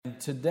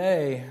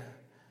today,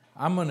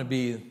 I'm going to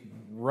be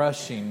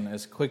rushing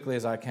as quickly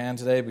as I can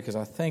today because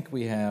I think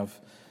we have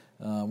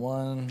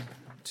 1,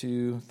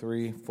 2,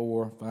 3,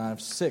 4,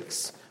 5,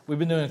 6. We've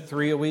been doing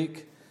 3 a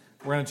week.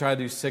 We're going to try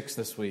to do 6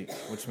 this week,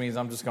 which means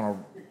I'm going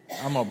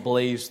to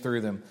blaze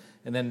through them.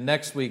 And then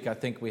next week, I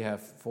think we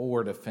have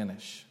 4 to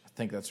finish. I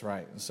think that's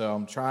right. And so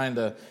I'm trying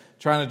to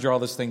draw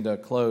this thing to a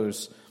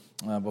close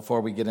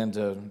before we get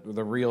into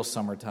the real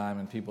summertime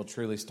and people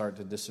truly start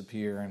to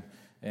disappear and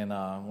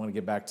want to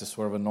get back to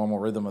sort of a normal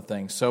rhythm of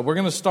things. So we're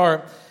going to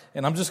start,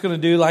 and I'm just going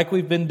to do like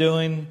we've been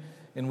doing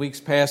in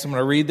weeks past. I'm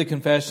going to read the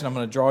confession. I'm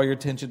going to draw your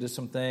attention to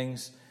some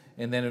things,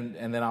 and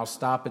then I'll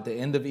stop at the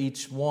end of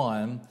each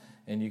one,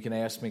 and you can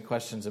ask me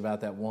questions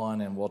about that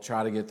one, and we'll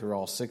try to get through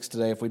all 6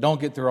 today. If we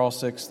don't get through all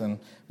 6, then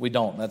we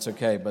don't. That's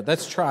okay, but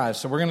let's try.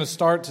 So we're going to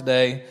start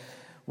today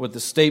with the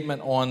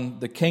statement on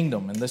the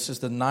kingdom, and this is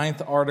the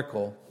 9th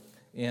article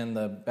in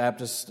the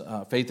Baptist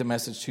Faith and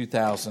Message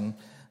 2000,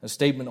 a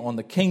statement on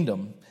the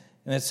kingdom.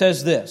 And it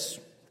says this.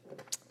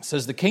 It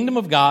says, the kingdom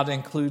of God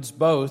includes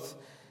both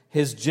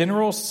His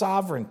general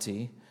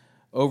sovereignty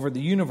over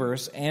the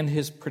universe and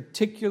His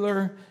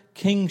particular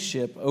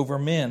kingship over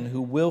men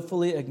who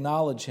willfully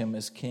acknowledge Him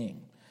as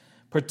king.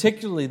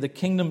 Particularly, the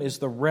kingdom is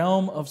the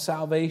realm of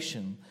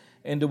salvation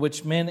into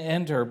which men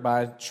enter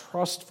by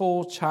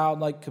trustful,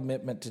 childlike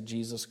commitment to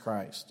Jesus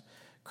Christ.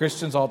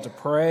 Christians ought to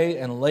pray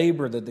and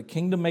labor that the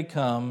kingdom may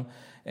come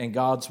and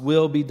God's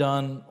will be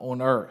done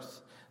on earth.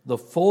 The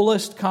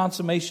fullest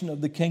consummation of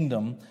the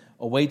kingdom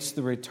awaits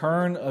the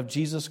return of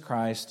Jesus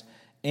Christ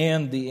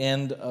and the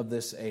end of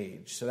this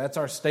age. So that's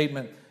our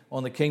statement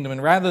on the kingdom.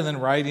 And rather than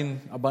writing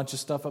a bunch of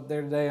stuff up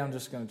there today, I'm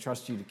just going to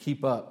trust you to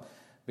keep up,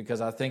 because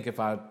I think if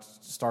I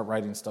start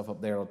writing stuff up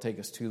there, it'll take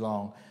us too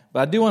long. But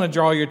I do want to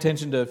draw your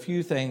attention to a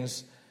few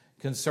things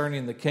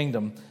concerning the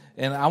kingdom.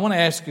 And I want to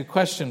ask you a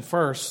question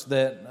first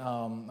that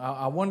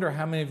I wonder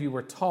how many of you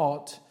were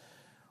taught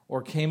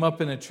or came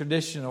up in a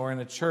tradition or in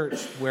a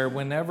church where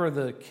whenever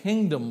the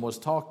kingdom was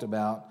talked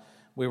about,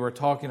 we were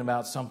talking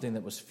about something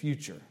that was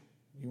future.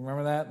 You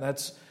remember that?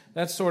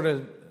 That's sort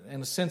of,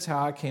 in a sense,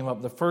 how I came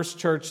up. The first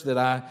church that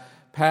I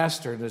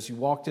pastored, as you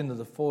walked into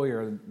the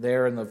foyer,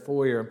 there in the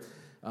foyer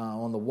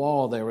on the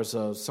wall, there was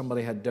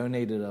somebody had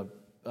donated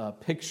a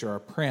picture, a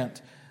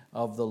print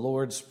of the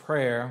Lord's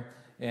Prayer,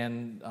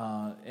 and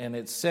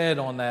it said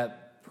on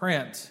that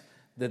print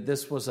that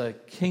this was a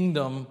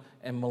kingdom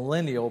and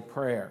millennial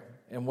prayer.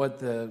 And what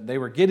they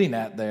were getting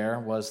at there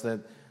was that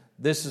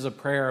this is a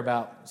prayer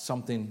about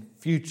something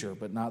future,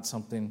 but not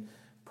something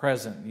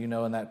present. You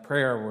know, in that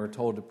prayer, we're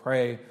told to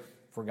pray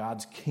for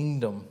God's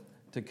kingdom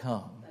to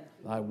come.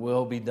 Thy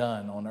will be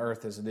done on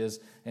earth as it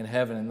is in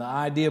heaven. And the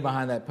idea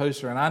behind that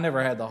poster, and I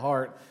never had the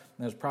heart,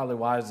 and it was probably a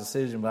wise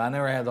decision, but I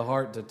never had the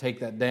heart to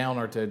take that down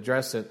or to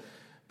address it.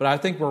 But I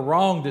think we're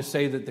wrong to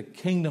say that the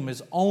kingdom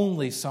is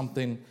only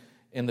something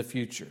in the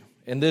future.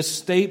 And this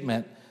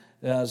statement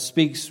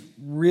speaks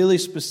really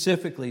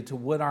specifically to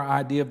what our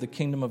idea of the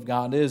kingdom of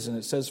God is. And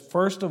it says,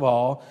 first of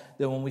all,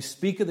 that when we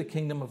speak of the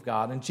kingdom of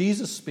God, and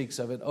Jesus speaks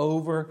of it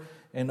over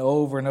and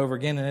over and over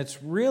again, and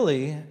it's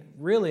really,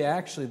 really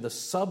actually the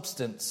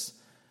substance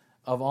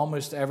of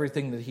almost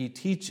everything that He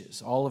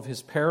teaches. All of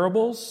His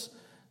parables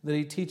that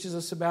He teaches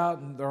us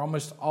about, they're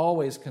almost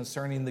always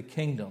concerning the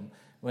kingdom.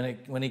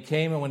 When He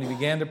came and when He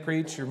began to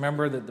preach,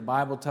 remember that the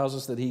Bible tells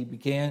us that He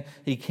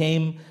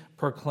came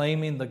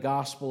proclaiming the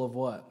gospel of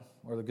what?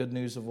 Or the good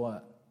news of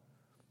what?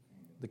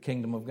 The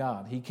kingdom of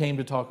God. He came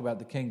to talk about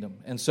the kingdom.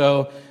 And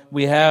so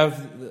we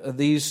have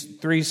these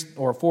 3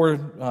 or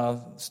 4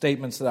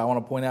 statements that I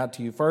want to point out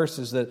to you. First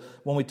is that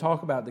when we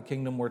talk about the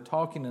kingdom, we're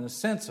talking in a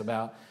sense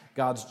about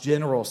God's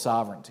general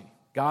sovereignty.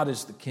 God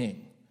is the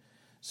king.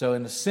 So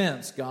in a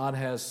sense, God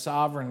has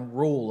sovereign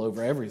rule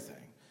over everything.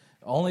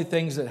 The only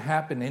things that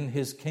happen in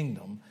His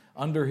kingdom,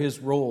 under His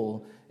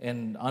rule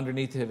and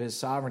underneath of His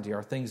sovereignty,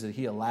 are things that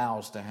He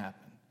allows to happen.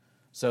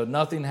 So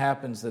nothing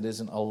happens that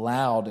isn't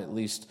allowed, at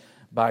least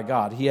by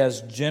God. He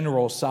has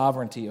general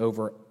sovereignty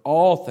over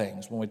all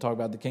things when we talk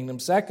about the kingdom.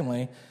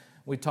 Secondly,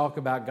 we talk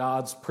about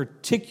God's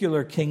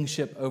particular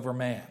kingship over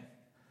man.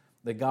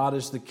 That God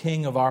is the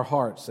king of our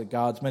hearts, that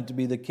God's meant to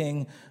be the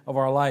king of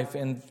our life.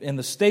 And in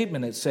the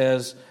statement it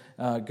says,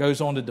 goes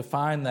on to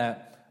define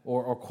that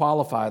or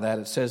qualify that.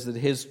 It says that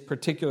His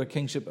particular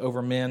kingship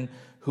over men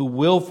who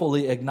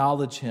willfully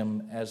acknowledge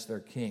Him as their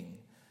king.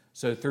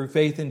 So through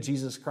faith in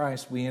Jesus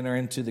Christ, we enter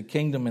into the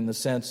kingdom in the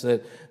sense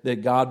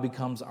that God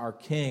becomes our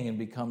king and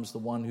becomes the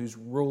one who's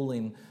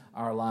ruling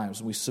our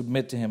lives. We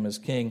submit to Him as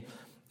king.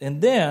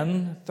 And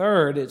then,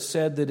 third, it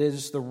said that it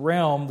is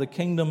the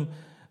kingdom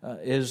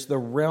is the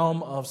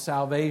realm of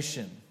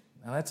salvation.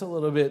 Now that's a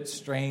little bit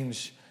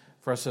strange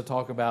for us to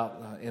talk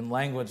about in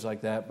language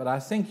like that, but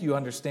I think you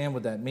understand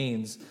what that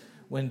means.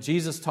 When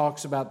Jesus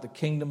talks about the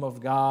kingdom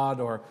of God,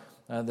 or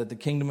that the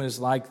kingdom is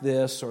like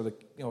this,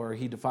 or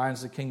He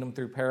defines the kingdom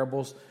through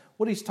parables,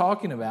 what He's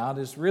talking about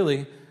is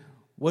really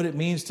what it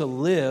means to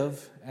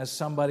live as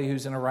somebody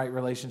who's in a right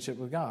relationship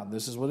with God.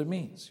 This is what it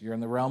means. You're in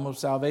the realm of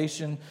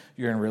salvation.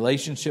 You're in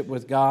relationship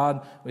with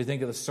God. We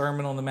think of the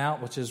Sermon on the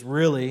Mount, which is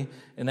really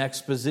an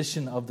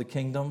exposition of the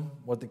kingdom,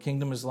 what the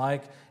kingdom is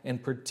like,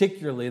 and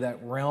particularly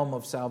that realm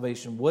of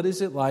salvation. What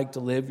is it like to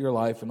live your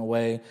life in a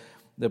way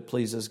that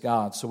pleases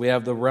God? So we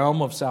have the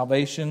realm of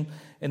salvation,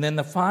 and then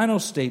the final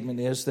statement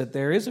is that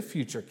there is a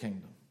future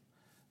kingdom.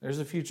 There's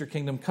a future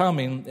kingdom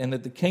coming, and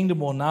that the kingdom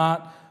will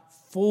not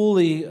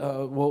fully,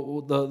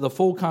 the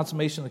full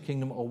consummation of the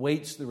kingdom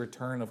awaits the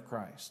return of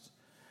Christ.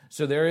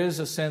 So there is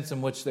a sense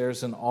in which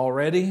there's an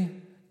already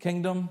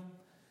kingdom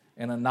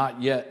and a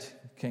not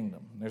yet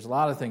kingdom. There's a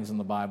lot of things in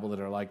the Bible that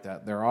are like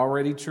that. They're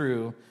already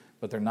true,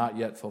 but they're not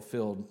yet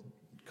fulfilled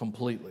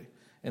completely.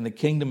 And the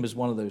kingdom is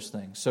one of those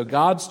things. So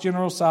God's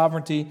general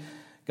sovereignty,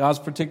 God's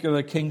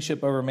particular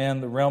kingship over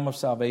man, the realm of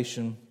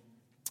salvation,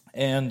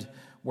 and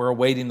we're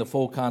awaiting the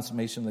full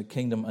consummation of the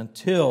kingdom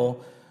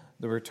until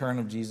the return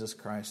of Jesus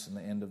Christ and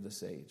the end of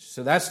this age.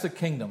 So that's the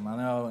kingdom. I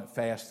know I went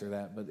fast through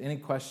that, but any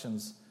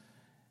questions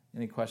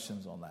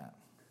on that?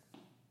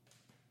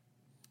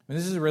 And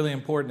this is really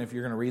important if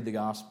you're going to read the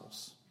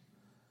Gospels,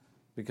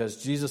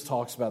 because Jesus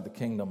talks about the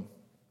kingdom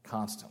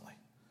constantly.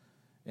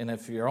 And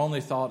if your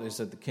only thought is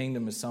that the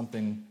kingdom is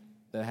something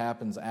that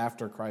happens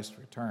after Christ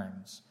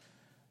returns,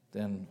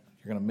 then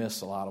you're going to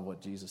miss a lot of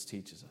what Jesus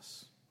teaches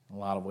us, a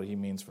lot of what he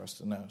means for us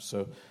to know.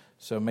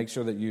 So make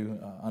sure that you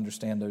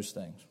understand those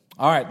things.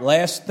 All right,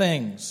 last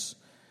things.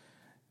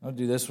 I'll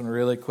do this one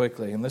really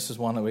quickly, and this is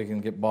one that we can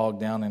get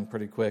bogged down in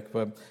pretty quick.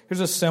 But here's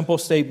a simple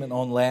statement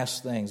on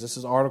last things. This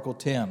is Article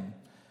 10.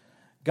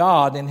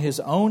 God, in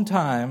his own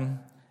time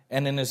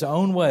and in his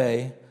own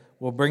way,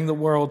 will bring the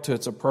world to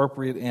its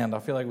appropriate end. I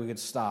feel like we could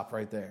stop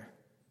right there.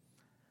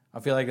 I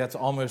feel like that's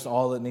almost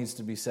all that needs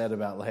to be said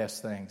about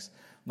last things.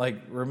 Like,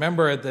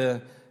 remember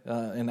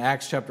in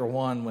Acts chapter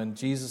 1, when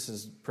Jesus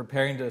is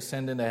preparing to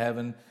ascend into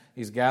heaven,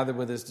 he's gathered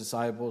with his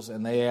disciples,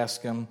 and they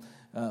ask him,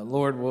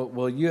 Lord,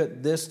 will you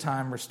at this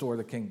time restore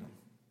the kingdom?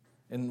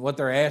 And what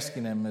they're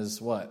asking him is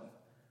what?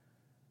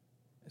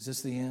 Is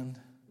this the end?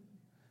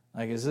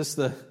 Like, is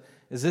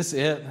this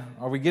it?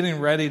 Are we getting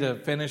ready to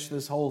finish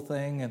this whole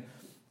thing?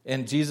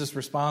 And Jesus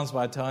responds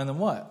by telling them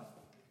what?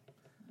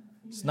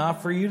 It's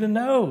not for you to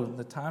know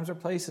the times or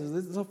places.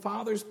 This is the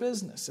Father's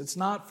business. It's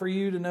not for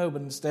you to know,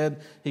 but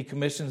instead he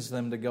commissions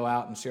them to go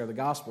out and share the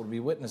gospel, to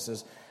be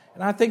witnesses.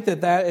 And I think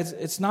that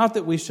it's not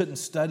that we shouldn't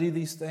study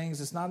these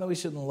things. It's not that we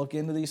shouldn't look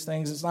into these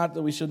things. It's not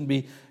that we shouldn't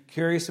be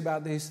curious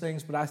about these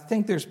things. But I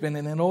think there's been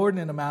an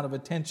inordinate amount of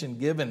attention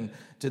given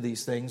to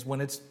these things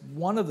when it's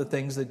one of the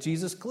things that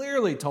Jesus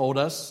clearly told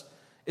us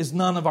is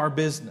none of our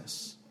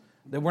business,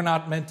 that we're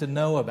not meant to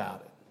know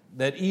about it,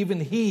 that even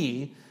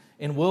he,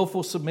 in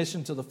willful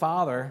submission to the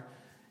Father,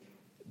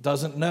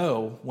 doesn't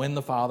know when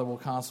the Father will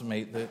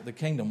consummate the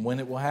kingdom, when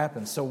it will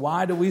happen. So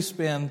why do we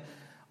spend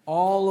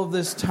all of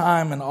this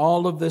time and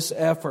all of this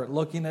effort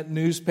looking at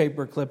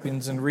newspaper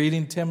clippings and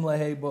reading Tim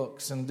LaHaye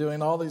books and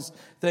doing all these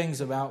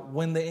things about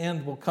when the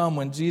end will come,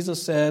 when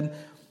Jesus said,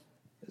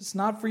 it's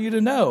not for you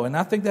to know? And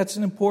I think that's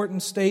an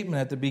important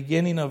statement at the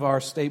beginning of our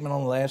statement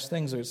on the last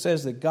things. It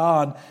says that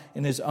God,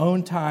 in his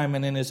own time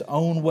and in his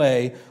own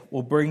way,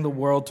 will bring the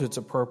world to its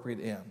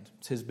appropriate end.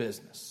 It's his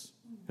business.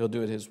 He'll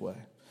do it his way.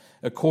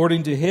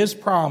 According to his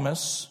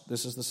promise,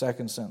 this is the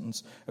second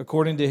sentence,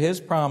 according to his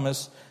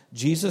promise,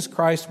 Jesus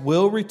Christ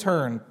will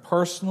return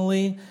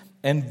personally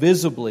and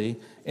visibly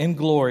in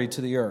glory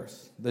to the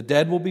earth. The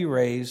dead will be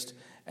raised,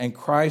 and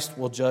Christ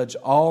will judge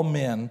all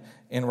men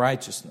in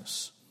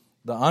righteousness.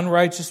 The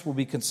unrighteous will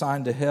be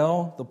consigned to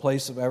hell, the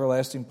place of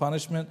everlasting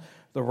punishment.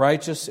 The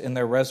righteous in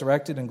their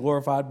resurrected and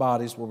glorified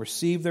bodies will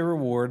receive their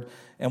reward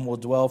and will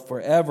dwell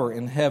forever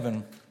in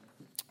heaven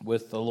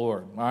with the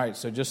Lord. All right,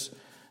 so just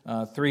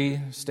three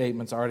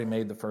statements. I already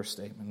made the first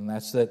statement, and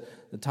that's that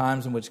the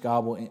times in which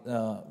God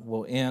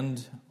will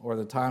end, or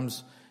the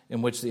times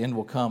in which the end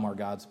will come, are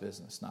God's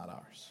business, not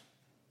ours.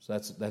 So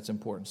that's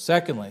important.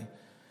 Secondly,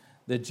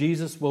 that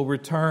Jesus will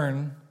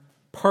return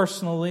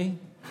personally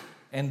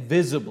and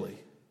visibly.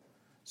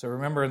 So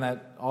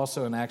remember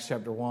also in Acts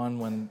chapter 1,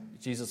 when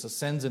Jesus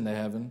ascends into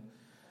heaven,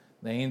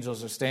 the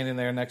angels are standing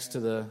there next to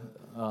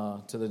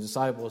the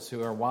disciples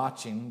who are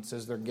watching. It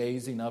says they're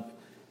gazing up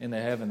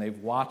into heaven. They've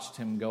watched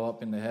him go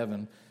up into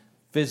heaven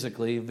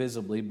physically,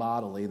 visibly,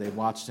 bodily. They've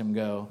watched him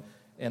go.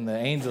 And the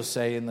angels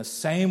say, in the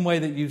same way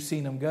that you've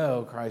seen him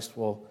go, Christ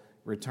will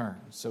return.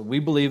 So we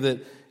believe that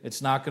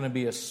it's not going to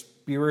be a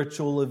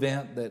spiritual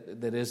event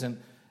that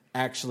isn't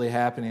actually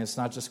happening. It's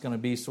not just going to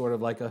be sort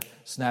of like a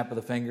snap of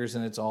the fingers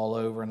and it's all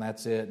over and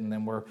that's it, and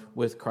then we're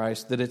with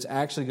Christ. That it's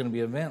actually going to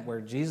be an event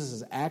where Jesus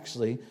is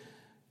actually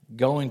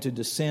going to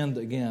descend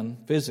again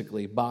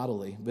physically,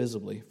 bodily,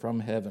 visibly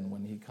from heaven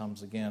when he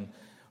comes again.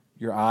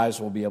 Your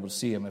eyes will be able to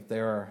see him. If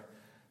there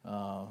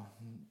are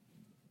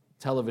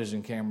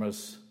television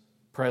cameras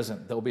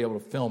present, they'll be able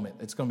to film it.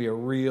 It's going to be a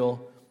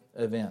real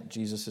event.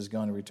 Jesus is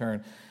going to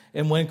return.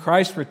 And when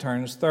Christ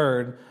returns,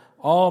 third,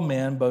 all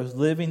men, both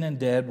living and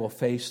dead, will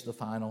face the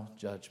final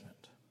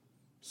judgment.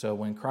 So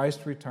when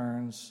Christ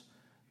returns,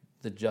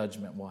 the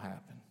judgment will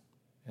happen.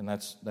 And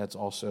that's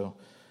also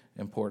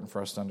important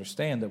for us to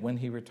understand, that when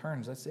he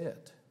returns, that's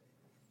it.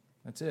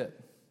 That's it.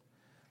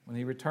 When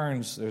he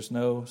returns, there's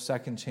no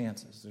second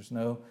chances. There's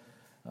no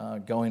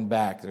going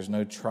back. There's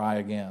no try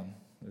again.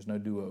 There's no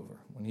do-over.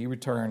 When he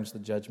returns, the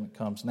judgment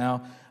comes.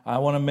 Now, I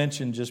want to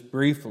mention just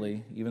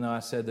briefly, even though I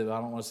said that I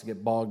don't want us to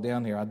get bogged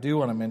down here, I do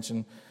want to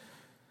mention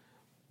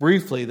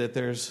briefly that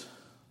there's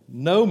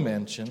no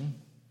mention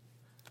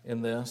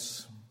in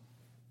this,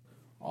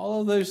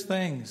 all of those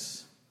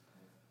things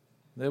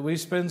that we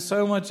spend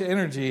so much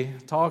energy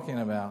talking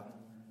about: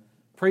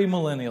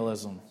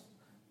 premillennialism,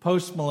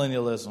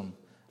 postmillennialism,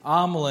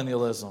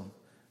 amillennialism,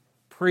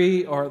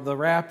 or the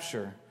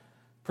rapture,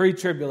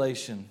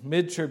 pre-tribulation,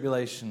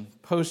 mid-tribulation,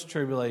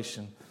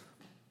 post-tribulation,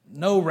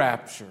 no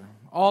rapture.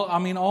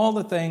 All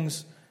the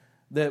things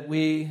that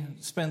we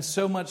spend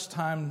so much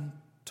time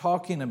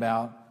talking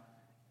about,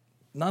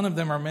 none of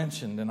them are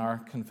mentioned in our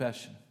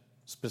confession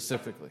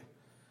specifically.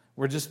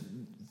 We're just,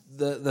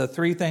 the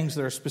three things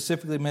that are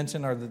specifically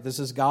mentioned are that this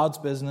is God's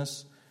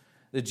business,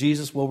 that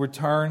Jesus will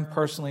return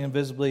personally and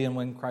visibly, and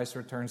when Christ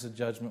returns, the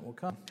judgment will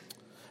come.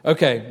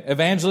 Okay,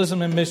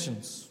 evangelism and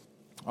missions.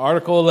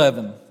 Article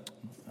 11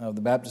 of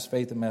the Baptist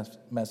Faith and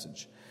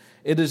Message.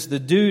 It is the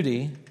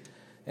duty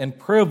and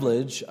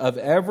privilege of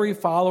every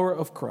follower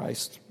of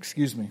Christ,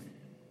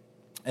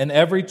 and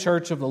every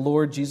church of the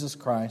Lord Jesus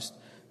Christ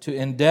to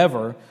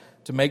endeavor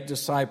to make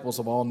disciples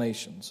of all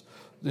nations.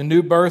 The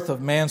new birth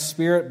of man's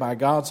spirit by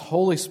God's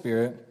Holy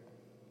Spirit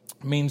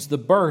means the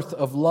birth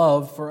of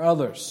love for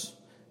others.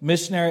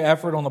 Missionary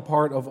effort on the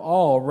part of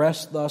all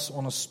rests thus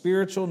on a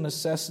spiritual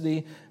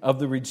necessity of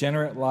the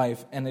regenerate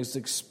life and is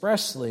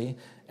expressly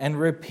and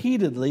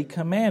repeatedly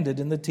commanded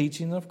in the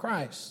teaching of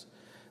Christ.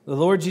 The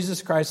Lord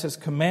Jesus Christ has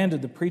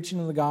commanded the preaching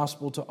of the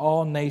gospel to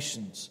all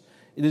nations.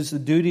 It is the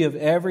duty of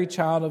every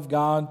child of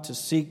God to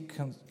seek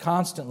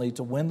constantly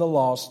to win the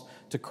lost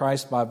to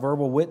Christ by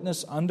verbal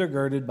witness,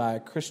 undergirded by a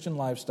Christian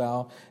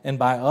lifestyle and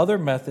by other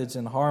methods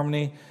in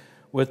harmony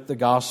with the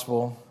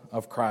gospel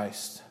of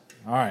Christ.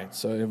 All right,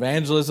 so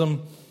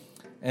evangelism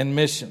and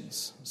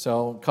missions.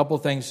 So a couple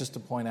of things just to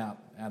point out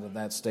of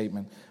that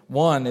statement.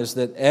 One is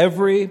that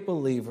every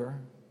believer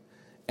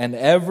and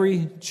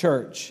every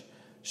church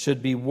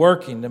should be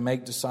working to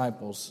make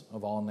disciples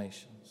of all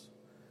nations.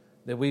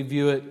 That we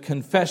view it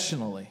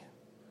confessionally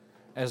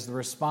as the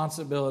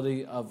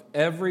responsibility of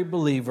every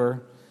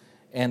believer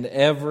and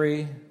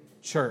every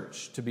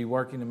church to be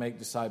working to make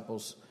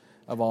disciples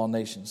of all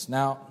nations.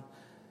 Now,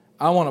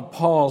 I want to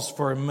pause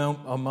for a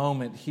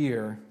moment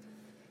here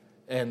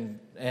and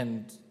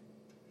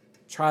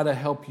try to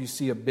help you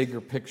see a bigger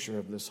picture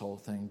of this whole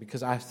thing,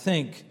 because I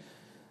think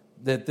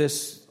that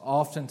this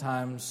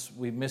oftentimes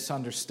we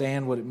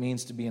misunderstand what it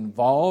means to be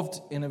involved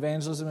in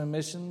evangelism and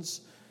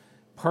missions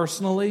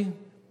personally,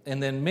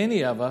 and then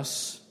many of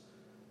us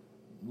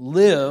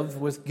live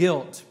with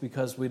guilt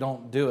because we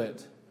don't do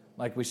it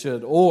like we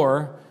should.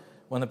 Or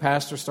when the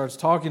pastor starts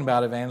talking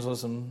about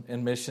evangelism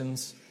and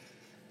missions,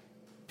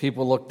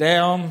 people look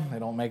down, they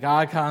don't make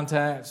eye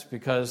contact,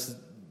 because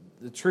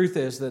the truth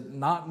is that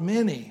not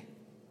many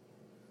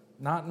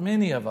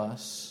of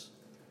us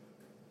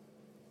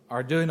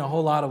are doing a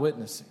whole lot of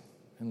witnessing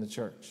in the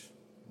church.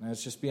 And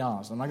let's just be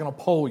honest. I'm not going to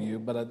poll you,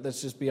 but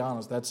let's just be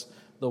honest. That's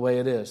the way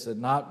it is, that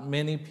not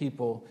many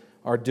people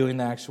are doing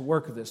the actual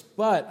work of this.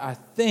 But I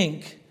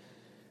think,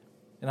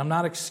 and I'm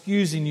not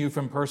excusing you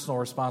from personal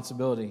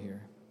responsibility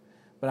here,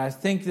 but I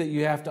think that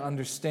you have to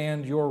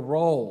understand your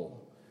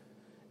role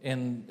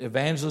in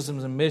evangelism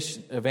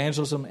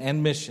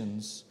and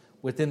missions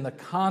within the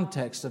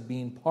context of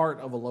being part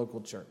of a local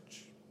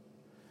church.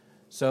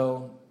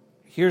 So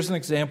here's an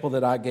example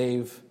that I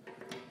gave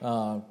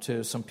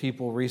to some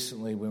people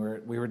recently.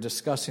 We were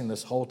discussing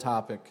this whole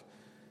topic,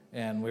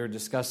 and we were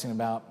discussing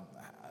about,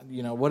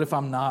 what if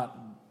I'm not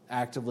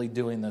actively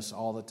doing this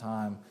all the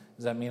time?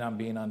 Does that mean I'm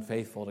being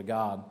unfaithful to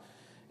God?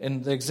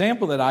 And the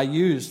example that I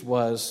used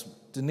was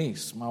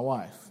Denise, my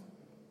wife.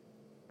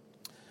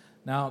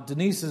 Now,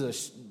 Denise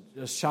is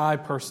a shy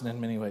person in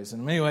many ways.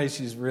 In many ways,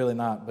 she's really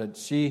not, but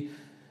she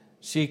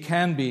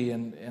can be,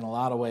 in a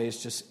lot of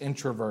ways, just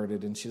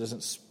introverted, and she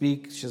doesn't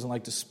speak. She doesn't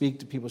like to speak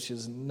to people she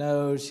doesn't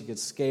know. She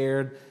gets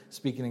scared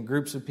speaking in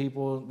groups of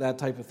people, that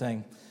type of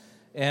thing.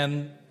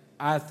 And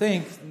I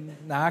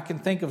can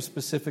think of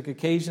specific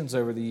occasions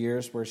over the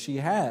years where she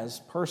has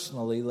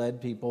personally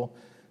led people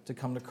to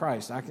come to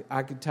Christ.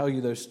 I could tell you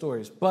those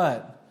stories,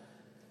 but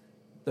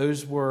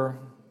those were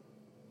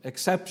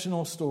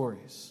exceptional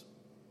stories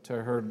to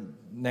her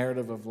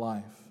narrative of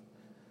life.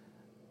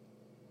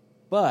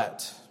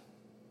 But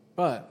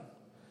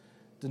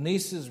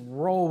Denise's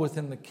role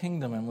within the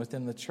kingdom and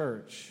within the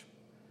church,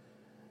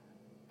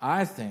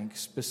 I think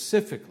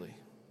specifically,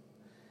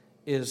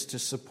 is to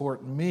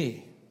support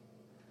me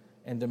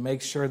and to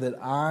make sure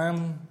that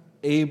I'm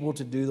able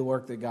to do the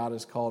work that God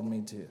has called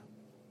me to.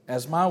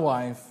 As my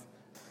wife,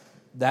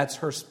 that's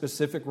her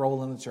specific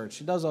role in the church.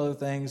 She does other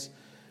things.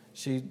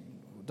 She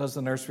does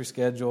the nursery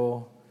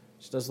schedule.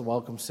 She does the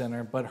welcome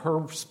center. But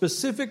her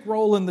specific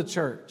role in the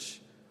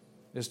church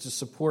is to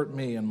support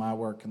me in my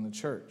work in the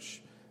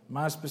church.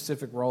 My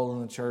specific role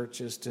in the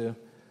church is to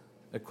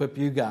equip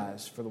you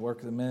guys for the work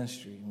of the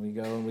ministry. We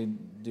go and we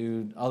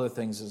do other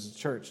things as a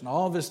church. And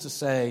all of this to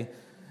say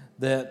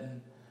that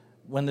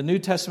when the New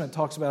Testament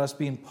talks about us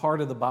being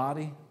part of the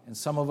body, and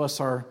some of us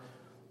are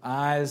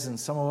eyes, and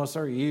some of us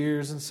are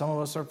ears, and some of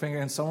us are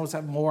fingers, and some of us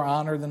have more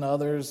honor than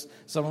others,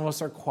 some of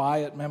us are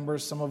quiet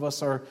members, some of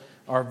us are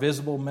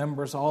visible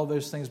members, all of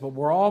those things, but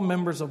we're all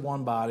members of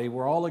one body.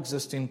 We're all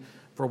existing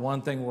for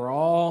one thing. We're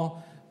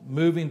all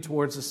moving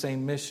towards the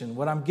same mission.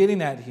 What I'm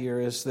getting at here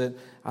is that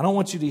I don't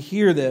want you to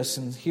hear this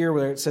and hear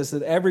where it says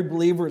that every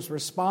believer is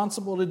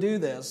responsible to do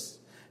this,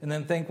 and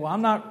then think, well,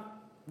 I'm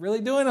not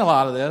really doing a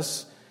lot of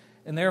this,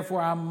 and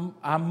therefore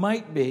I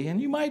might be,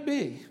 and you might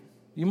be.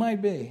 You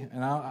might be,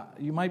 and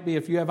you might be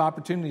if you have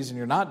opportunities and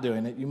you're not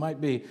doing it, you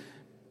might be.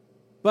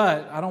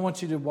 But I don't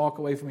want you to walk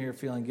away from here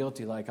feeling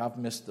guilty like I've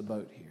missed the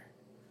boat here.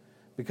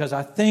 Because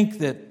I think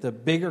that the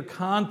bigger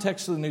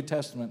context of the New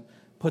Testament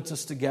puts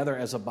us together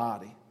as a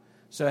body.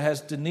 So has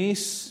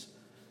Denise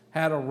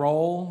had a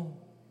role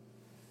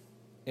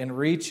in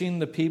reaching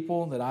the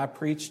people that I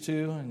preach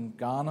to in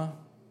Ghana?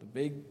 The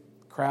big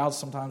crowds,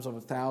 sometimes of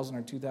 1,000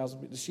 or 2,000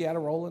 people. Does she had a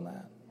role in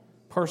that?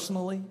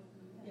 Personally?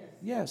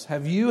 Yes.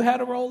 Have you had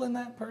a role in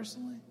that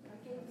personally?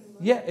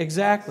 Yeah,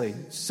 exactly.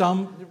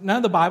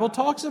 The Bible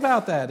talks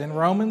about that. In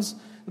Romans,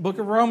 the book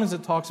of Romans,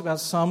 it talks about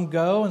some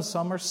go and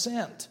some are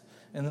sent.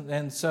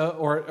 And so,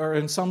 or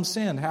in some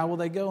sin, how will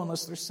they go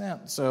unless they're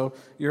sent? So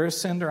you're a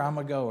sender, I'm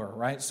a goer,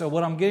 right? So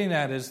what I'm getting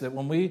at is that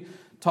when we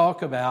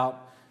talk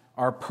about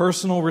our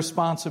personal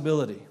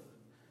responsibility,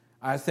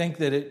 I think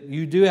that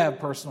you do have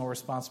personal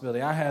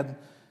responsibility. I had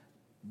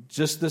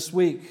just this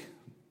week,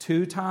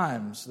 2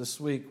 times this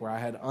week where I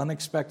had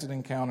unexpected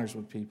encounters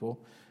with people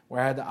where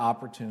I had the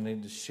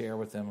opportunity to share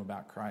with them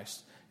about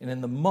Christ. And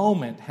in the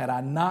moment, had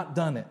I not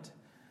done it,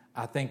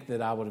 I think that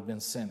I would have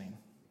been sinning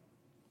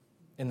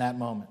in that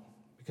moment.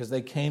 Because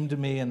they came to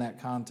me in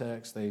that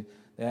context, they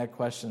had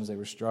questions, they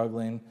were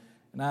struggling,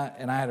 and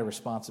I had a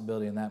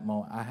responsibility in that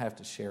moment. I have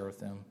to share with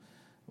them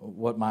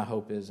what my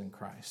hope is in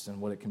Christ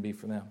and what it can be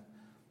for them.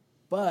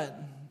 But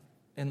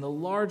in the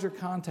larger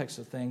context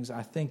of things,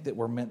 I think that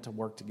we're meant to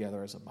work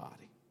together as a body.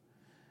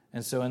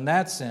 And so in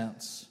that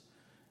sense,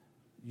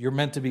 you're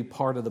meant to be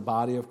part of the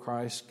body of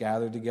Christ,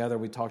 gathered together.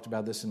 We talked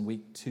about this in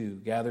week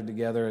 2, gathered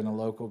together in a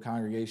local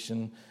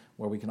congregation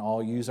where we can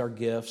all use our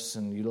gifts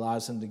and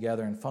utilize them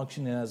together and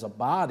functioning as a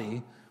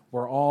body.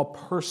 We're all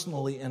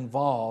personally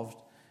involved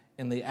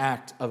in the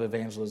act of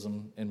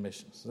evangelism and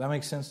missions. Does that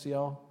make sense to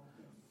y'all?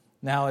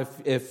 Now,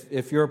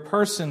 if you're a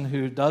person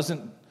who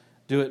doesn't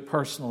do it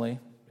personally,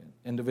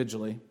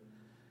 individually,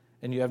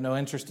 and you have no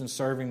interest in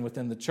serving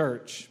within the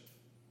church,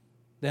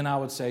 then I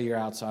would say you're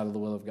outside of the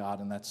will of God,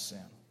 and that's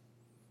sin.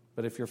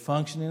 But if you're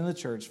functioning in the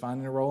church,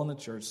 finding a role in the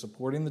church,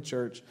 supporting the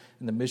church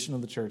and the mission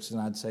of the church, then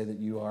I'd say that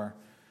you are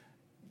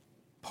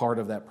part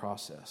of that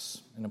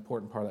process, an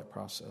important part of that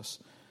process.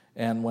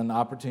 And when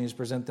opportunities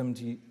present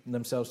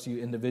themselves to you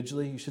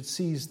individually, you should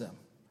seize them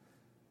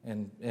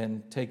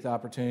and take the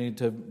opportunity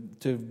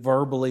to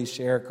verbally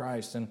share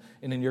Christ. And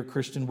in your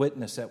Christian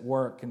witness at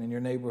work and in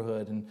your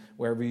neighborhood and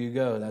wherever you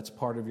go, that's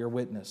part of your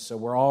witness. So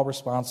we're all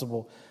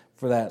responsible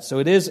for that. So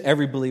it is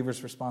every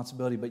believer's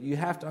responsibility, but you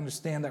have to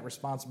understand that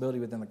responsibility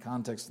within the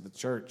context of the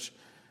church,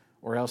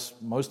 or else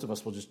most of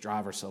us will just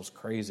drive ourselves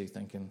crazy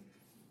thinking,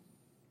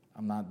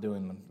 I'm not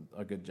doing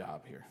a good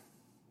job here.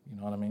 You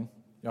know what I mean?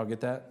 Y'all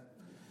get that?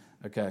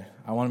 Okay,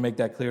 I want to make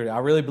that clear. I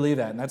really believe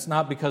that, and that's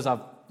not because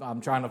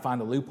I'm trying to find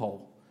a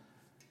loophole.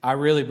 I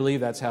really believe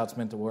that's how it's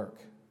meant to work.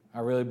 I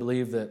really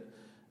believe that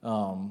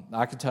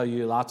I could tell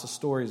you lots of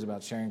stories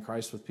about sharing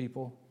Christ with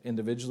people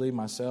individually,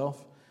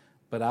 myself,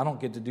 but I don't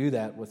get to do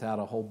that without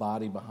a whole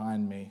body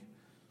behind me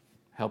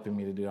helping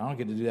me to do it. I don't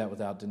get to do that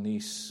without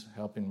Denise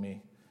helping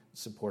me,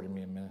 supporting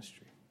me in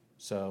ministry.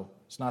 So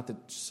it's not that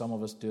some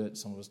of us do it,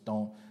 some of us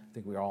don't. I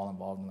think we're all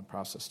involved in the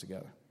process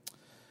together.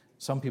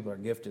 Some people are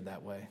gifted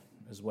that way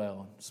as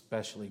well,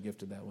 especially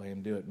gifted that way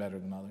and do it better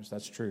than others.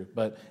 That's true.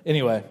 But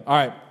anyway, all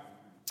right.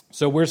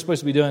 So we're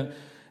supposed to be doing,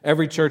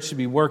 every church should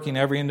be working,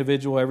 every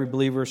individual, every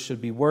believer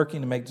should be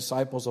working to make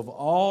disciples of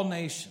all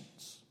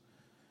nations.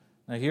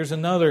 Now here's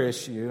another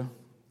issue,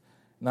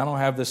 and I don't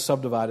have this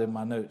subdivided in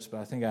my notes, but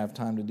I think I have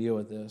time to deal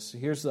with this.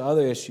 Here's the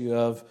other issue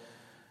of,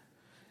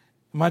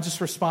 am I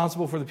just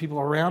responsible for the people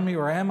around me,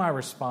 or am I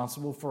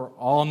responsible for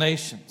all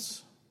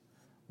nations?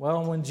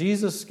 Well, when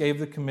Jesus gave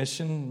the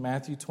commission in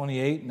Matthew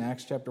 28 and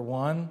Acts chapter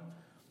 1,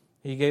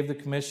 he gave the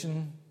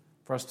commission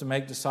for us to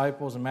make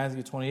disciples in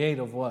Matthew 28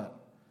 of what?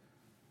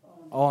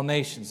 All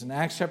nations. In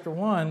Acts chapter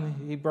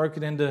 1, he broke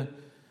it into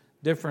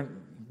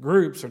different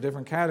groups or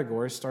different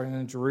categories, starting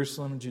in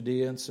Jerusalem,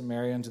 Judea, and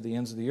Samaria, and to the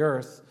ends of the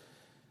earth.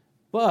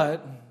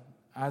 But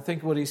I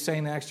think what he's saying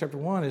in Acts chapter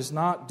 1 is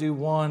not do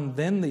one,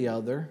 then the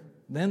other,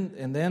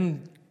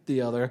 then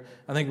the other.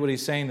 I think what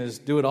he's saying is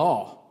do it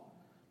all.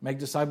 Make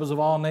disciples of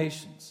all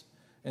nations.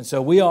 And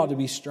so we ought to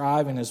be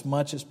striving as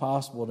much as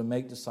possible to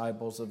make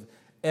disciples of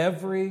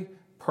every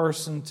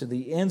person to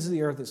the ends of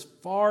the earth as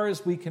far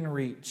as we can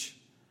reach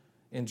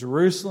In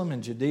Jerusalem,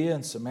 in Judea,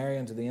 and Samaria,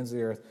 and to the ends of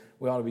the earth,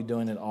 we ought to be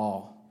doing it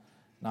all,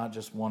 not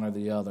just one or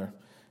the other.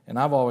 And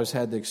I've always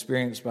had the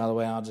experience, by the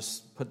way, I'll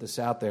just put this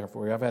out there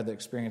for you. I've had the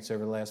experience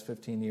over the last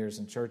 15 years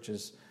in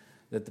churches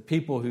that the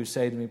people who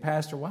say to me,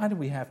 Pastor, why do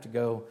we have to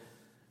go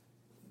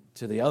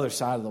to the other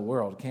side of the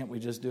world? Can't we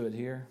just do it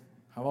here?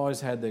 I've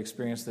always had the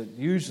experience that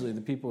usually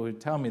the people who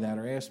tell me that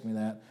or ask me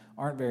that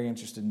aren't very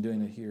interested in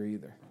doing it here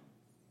either.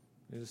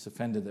 They're just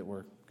offended that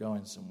we're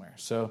going somewhere.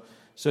 So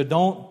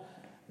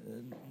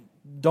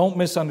don't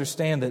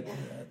misunderstand that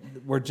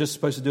we're just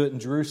supposed to do it in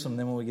Jerusalem.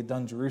 Then when we get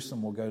done in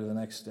Jerusalem, we'll go to the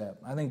next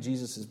step. I think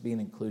Jesus is being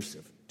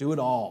inclusive. Do it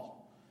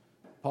all.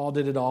 Paul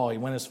did it all. He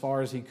went as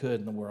far as he could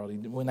in the world. He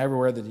went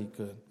everywhere that he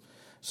could.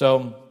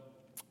 So,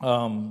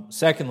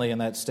 secondly in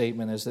that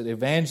statement is that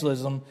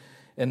evangelism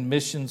and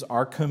missions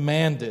are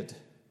commanded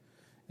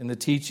in the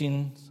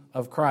teaching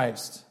of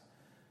Christ.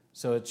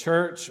 So a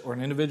church or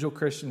an individual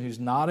Christian who's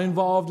not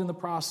involved in the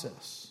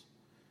process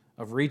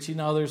of reaching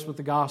others with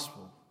the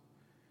gospel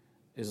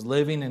is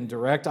living in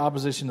direct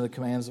opposition to the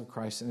commands of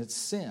Christ, and it's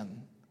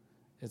sin.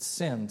 It's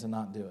sin to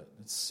not do it.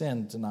 It's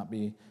sin to not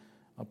be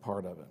a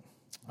part of it.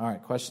 All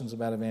right, questions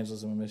about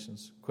evangelism and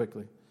missions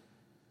quickly?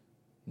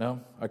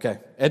 No? Okay.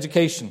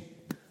 Education.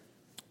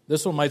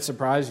 This one might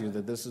surprise you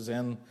that this is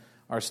in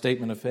our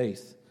statement of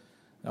faith.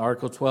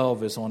 Article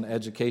 12 is on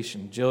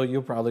education. Jill,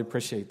 you'll probably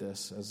appreciate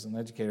this as an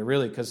educator,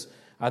 really, because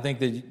I think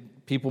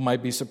that people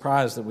might be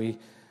surprised that we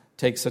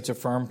take such a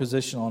firm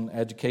position on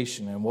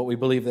education and what we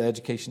believe that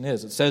education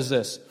is. It says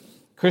this: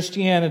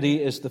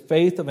 Christianity is the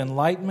faith of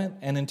enlightenment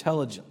and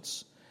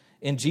intelligence.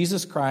 In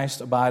Jesus Christ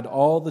abide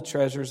all the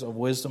treasures of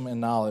wisdom and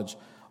knowledge.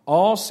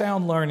 All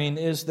sound learning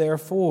is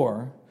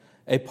therefore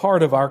a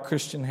part of our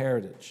Christian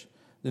heritage.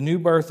 The new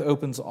birth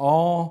opens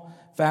all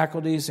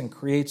faculties and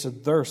creates a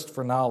thirst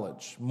for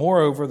knowledge.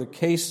 Moreover, the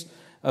case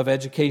of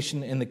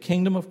education in the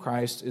kingdom of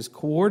Christ is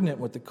coordinate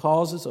with the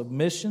causes of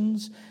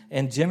missions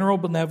and general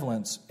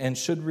benevolence and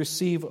should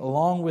receive,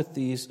 along with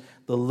these,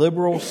 the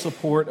liberal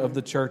support of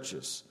the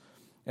churches.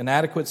 An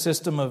adequate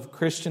system of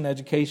Christian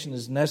education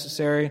is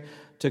necessary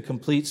to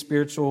complete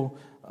spiritual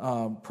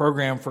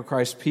program for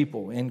Christ's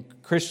people. In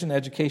Christian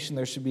education,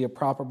 there should be a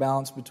proper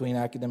balance between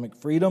academic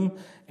freedom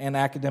and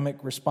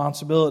academic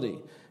responsibility.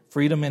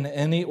 Freedom in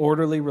any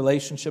orderly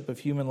relationship of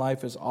human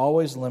life is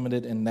always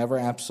limited and never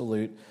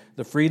absolute.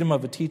 The freedom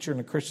of a teacher in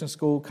a Christian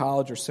school,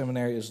 college, or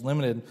seminary is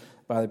limited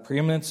by the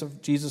preeminence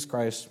of Jesus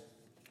Christ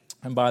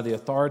and by the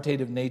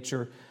authoritative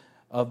nature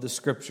of the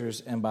Scriptures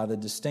and by the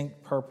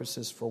distinct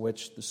purposes for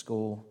which the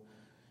school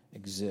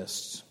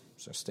exists.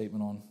 It's our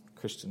statement on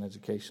Christian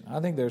education.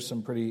 I think there's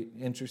some pretty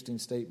interesting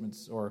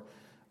statements or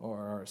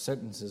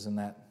sentences in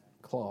that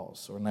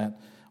clause or in that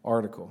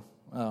article.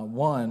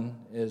 One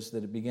is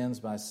that it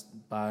begins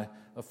by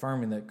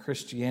affirming that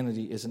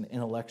Christianity is an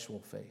intellectual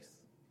faith.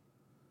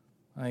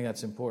 I think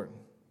that's important.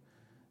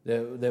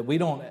 That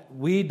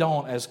we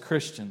don't as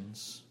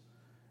Christians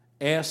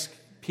ask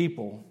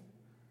people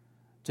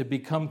to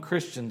become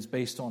Christians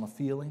based on a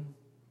feeling.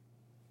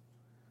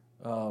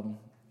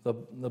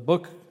 The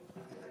Book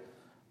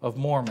of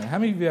Mormon. How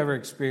many of you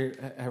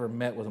ever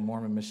met with a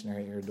Mormon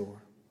missionary at your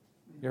door?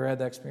 You ever had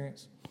that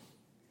experience?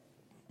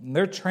 And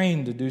they're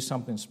trained to do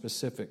something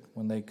specific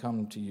when they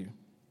come to you.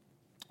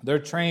 They're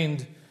trained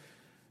to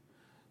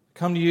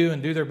come to you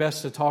and do their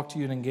best to talk to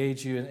you and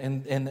engage you.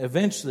 And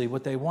eventually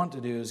what they want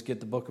to do is get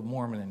the Book of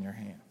Mormon in your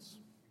hands.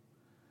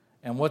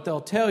 And what they'll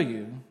tell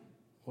you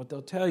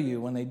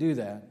when they do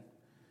that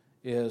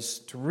is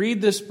to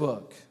read this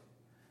book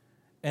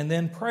and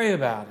then pray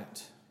about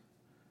it.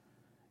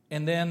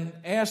 And then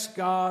ask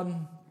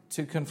God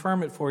to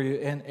confirm it for you.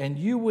 And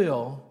you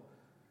will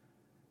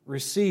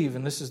receive,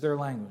 and this is their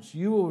language,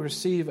 you will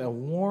receive a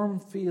warm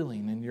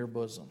feeling in your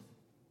bosom.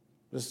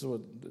 This is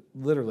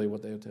literally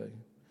what they'll tell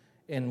you.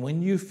 And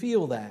when you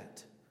feel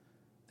that,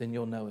 then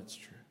you'll know it's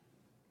true.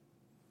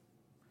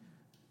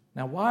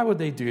 Now, why would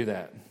they do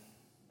that?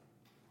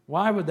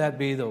 Why would that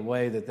be the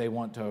way that they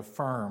want to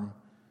affirm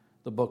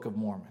the Book of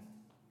Mormon?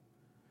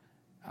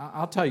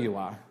 I'll tell you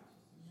why.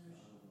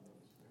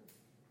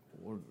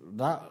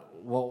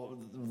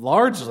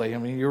 Largely, I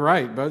mean, you're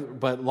right,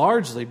 but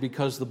largely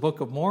because the Book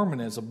of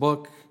Mormon is a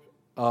book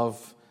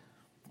of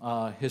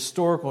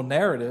historical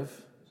narrative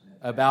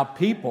about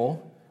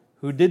people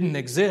who didn't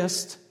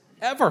exist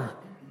ever.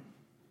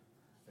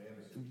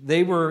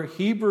 They were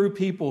Hebrew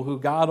people who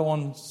got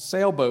on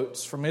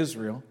sailboats from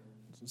Israel,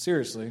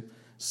 seriously,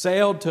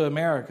 sailed to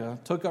America,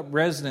 took up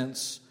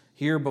residence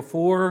here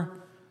before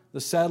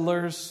the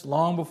settlers,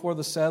 long before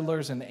the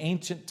settlers. In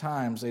ancient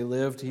times, they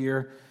lived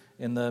here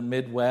in the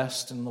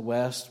Midwest and the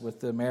West with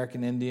the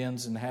American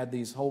Indians and had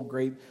this whole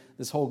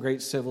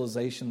great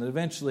civilization that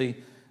eventually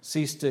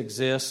ceased to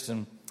exist.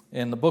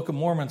 And the Book of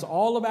Mormon's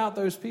all about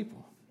those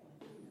people.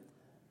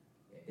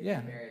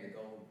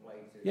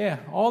 Yeah,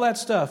 all that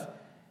stuff.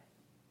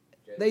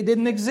 They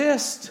didn't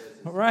exist,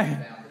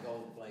 right?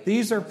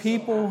 These are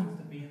people.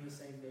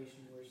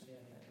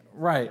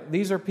 Right,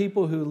 these are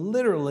people who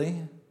literally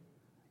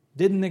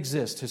didn't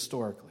exist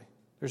historically.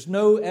 There's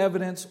no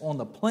evidence on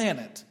the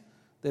planet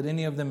that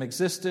any of them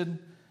existed.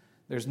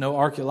 There's no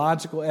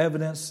archaeological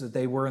evidence that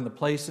they were in the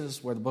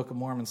places where the Book of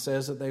Mormon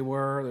says that they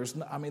were.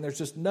 There's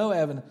just no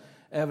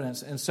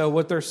evidence. And so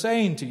what they're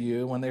saying to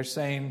you when they're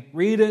saying,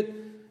 read it,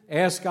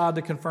 ask God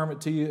to confirm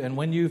it to you, and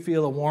when you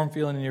feel a warm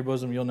feeling in your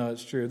bosom, you'll know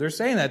it's true. They're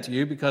saying that to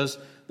you because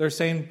they're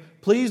saying,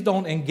 please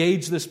don't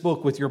engage this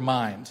book with your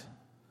mind.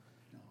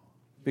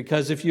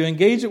 Because if you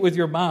engage it with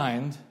your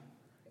mind,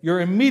 you're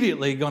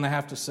immediately going to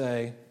have to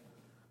say,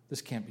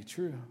 this can't be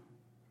true.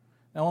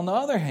 Now, on the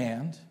other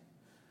hand,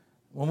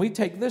 when we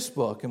take this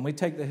book and we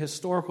take the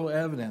historical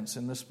evidence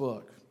in this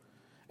book,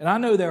 and I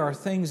know there are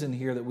things in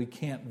here that we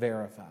can't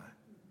verify.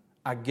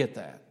 I get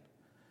that.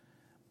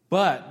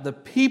 But the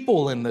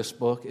people in this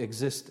book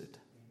existed.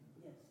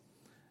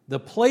 The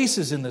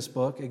places in this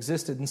book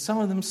existed, and some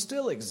of them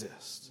still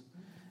exist.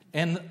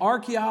 And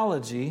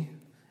archaeology,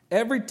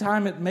 every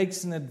time it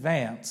makes an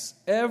advance,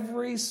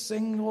 every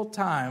single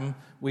time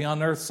we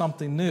unearth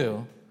something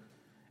new,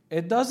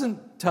 it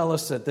doesn't tell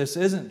us that this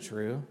isn't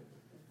true.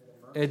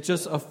 It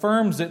just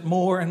affirms it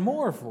more and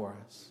more for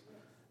us.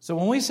 So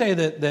when we say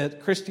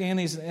that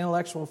Christianity is an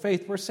intellectual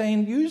faith, we're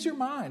saying use your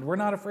mind. We're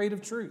not afraid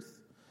of truth.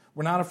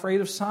 We're not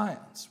afraid of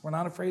science. We're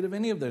not afraid of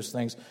any of those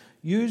things.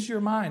 Use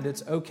your mind.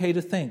 It's okay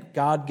to think.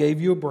 God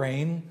gave you a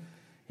brain.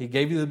 He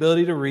gave you the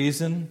ability to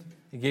reason.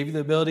 He gave you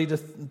the ability to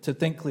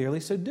think clearly,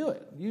 so do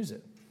it. Use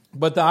it.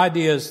 But the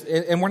idea is,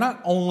 and we're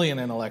not only an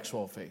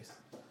intellectual faith.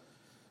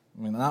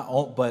 I mean, not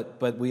all,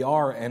 but we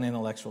are an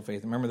intellectual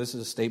faith. Remember, this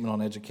is a statement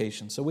on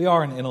education. So we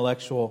are an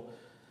intellectual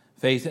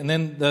faith. And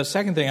then the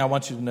second thing I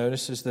want you to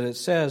notice is that it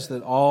says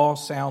that all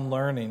sound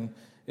learning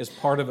is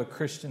part of a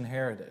Christian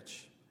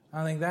heritage.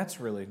 I think that's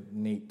really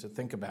neat to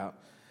think about.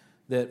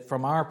 That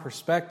from our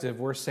perspective,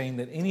 we're saying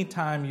that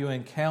anytime you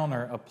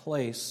encounter a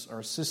place or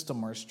a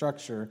system or a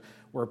structure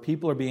where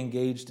people are being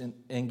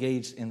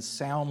engaged in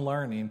sound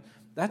learning,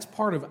 that's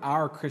part of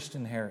our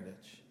Christian heritage.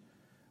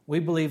 We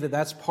believe that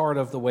that's part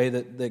of the way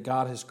that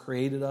God has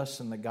created us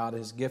and that God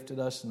has gifted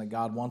us and that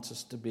God wants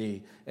us to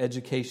be.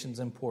 Education's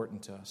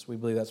important to us. We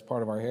believe that's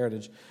part of our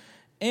heritage.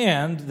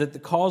 And that the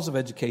cause of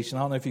education,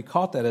 I don't know if you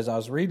caught that as I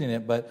was reading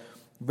it, but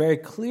very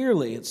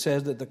clearly it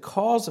says that the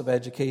cause of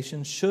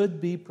education should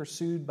be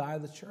pursued by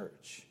the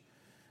church.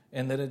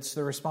 And that it's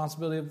the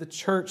responsibility of the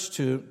church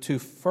to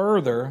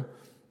further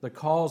the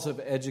cause of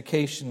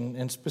education.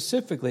 And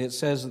specifically it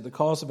says that the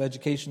cause of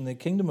education in the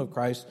kingdom of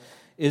Christ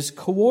is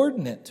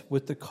coordinate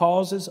with the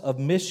causes of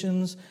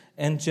missions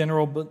and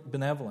general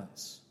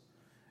benevolence.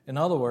 In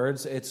other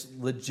words, it's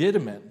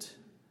legitimate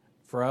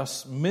for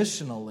us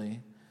missionally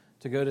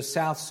to go to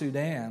South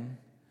Sudan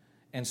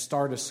and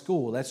start a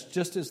school. That's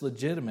just as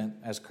legitimate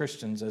as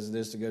Christians as it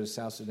is to go to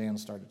South Sudan and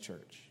start a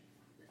church.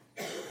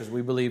 Because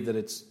we believe that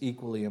it's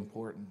equally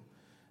important.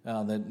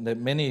 That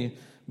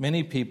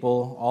many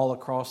people all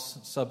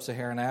across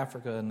sub-Saharan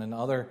Africa and in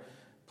other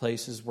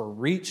places were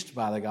reached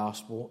by the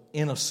gospel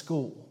in a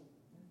school.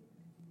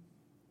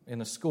 In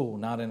a school,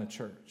 not in a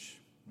church.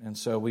 And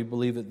so we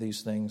believe that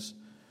these things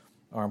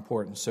are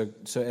important. So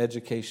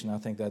education, I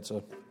think that's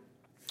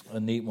a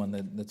neat one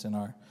that's in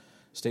our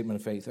statement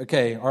of faith.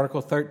 Okay,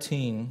 Article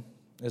 13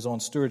 is on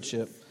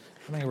stewardship.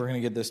 I think we're going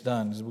to get this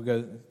done as we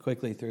go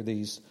quickly through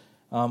these.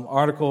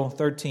 Article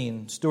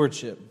 13,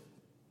 stewardship.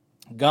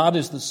 God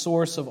is the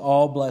source of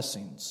all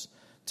blessings,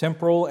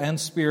 temporal and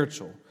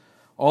spiritual.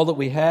 All that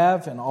we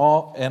have and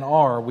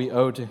are, we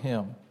owe to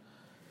Him.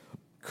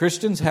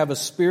 Christians have a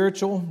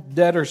spiritual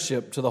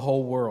debtorship to the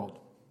whole world,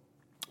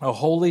 a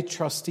holy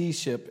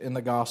trusteeship in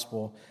the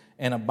gospel,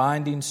 and a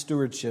binding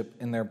stewardship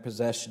in their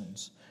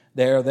possessions.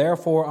 They are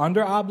therefore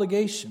under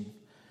obligation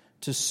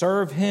to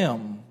serve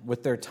Him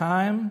with their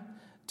time,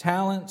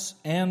 talents,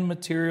 and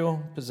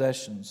material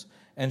possessions,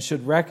 and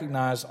should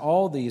recognize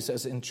all these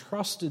as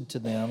entrusted to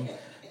them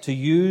to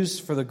use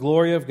for the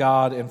glory of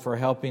God and for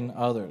helping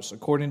others.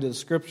 According to the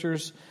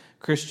Scriptures,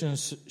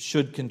 Christians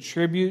should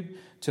contribute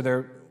to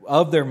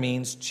their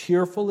means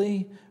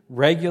cheerfully,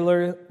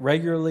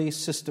 regularly,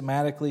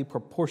 systematically,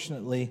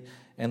 proportionately,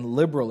 and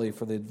liberally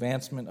for the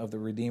advancement of the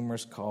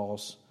Redeemer's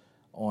cause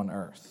on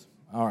earth.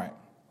 All right,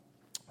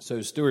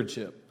 so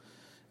stewardship.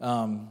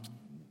 A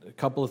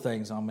couple of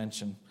things I'll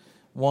mention.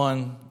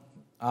 One,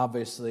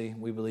 obviously,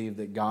 we believe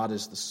that God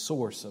is the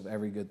source of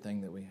every good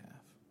thing that we have.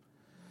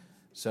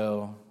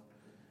 So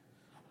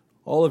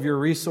all of your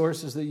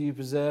resources that you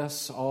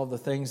possess, all the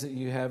things that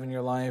you have in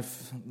your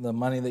life, the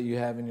money that you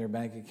have in your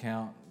bank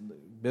account,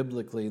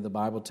 biblically, the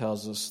Bible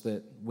tells us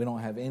that we don't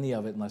have any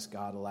of it unless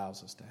God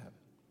allows us to have it.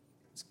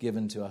 It's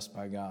given to us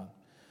by God.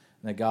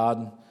 And that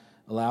God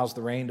allows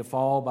the rain to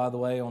fall, by the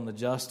way, on the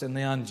just and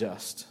the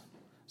unjust.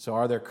 So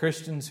are there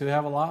Christians who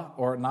have a lot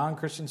or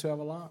non-Christians who have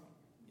a lot?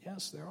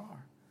 Yes, there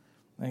are.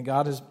 And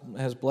God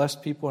has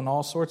blessed people in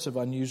all sorts of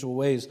unusual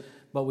ways.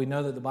 But we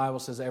know that the Bible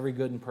says every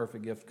good and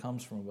perfect gift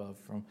comes from above,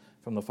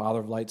 from the Father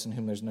of lights in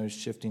whom there's no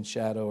shifting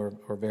shadow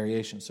or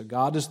variation. So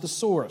God is the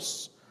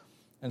source.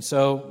 And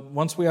so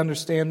once we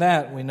understand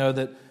that, we know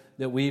that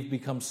we've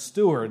become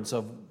stewards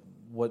of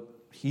what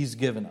He's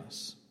given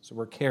us. So So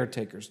we're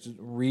caretakers,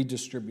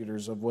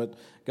 redistributors of what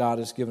God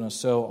has given us.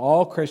 So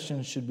all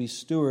Christians should be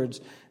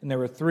stewards. And there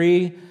were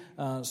three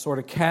sort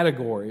of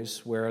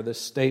categories where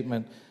this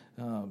statement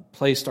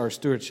placed our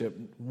stewardship.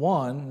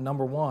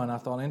 Number one, I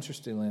thought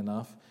interestingly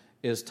enough,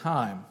 is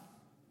time.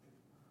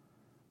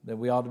 That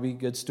we ought to be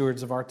good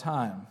stewards of our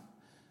time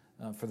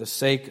for the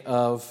sake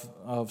of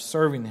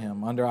serving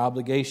Him under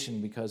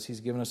obligation, because He's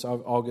given us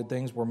all good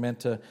things. We're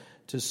meant to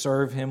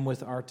serve Him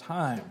with our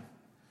time.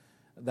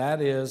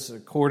 That is,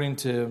 according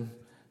to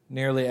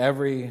nearly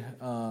every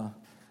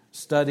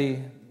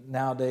study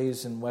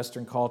nowadays in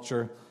Western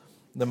culture,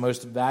 the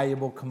most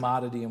valuable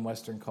commodity in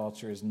Western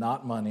culture is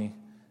not money,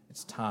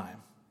 it's time.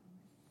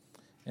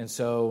 And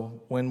so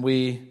when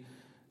we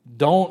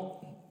don't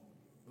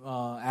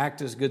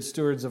act as good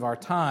stewards of our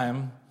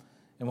time,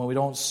 and when we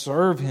don't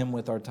serve Him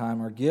with our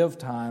time or give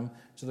time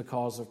to the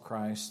cause of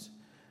Christ,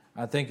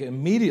 I think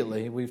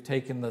immediately we've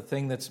taken the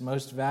thing that's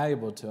most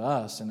valuable to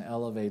us and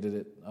elevated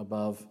it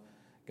above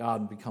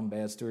God and become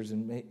bad stewards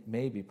and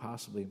maybe,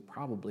 possibly,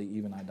 probably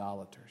even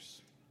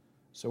idolaters.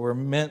 So we're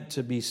meant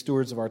to be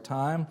stewards of our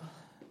time,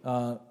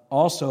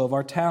 also of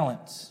our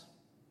talents.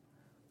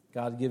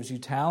 God gives you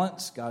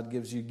talents, God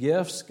gives you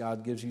gifts,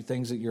 God gives you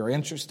things that you're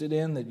interested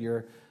in, that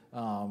you're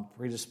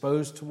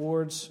predisposed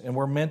towards, and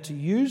we're meant to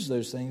use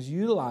those things,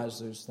 utilize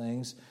those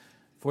things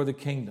for the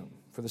kingdom,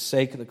 for the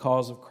sake of the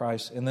cause of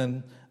Christ. And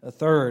then a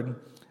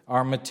third,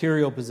 our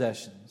material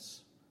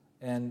possessions.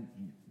 And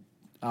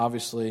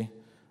obviously,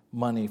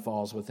 money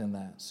falls within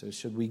that. So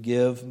should we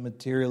give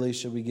materially?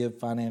 Should we give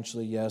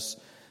financially? Yes.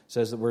 It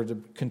says that we're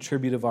to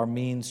contribute of our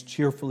means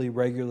cheerfully,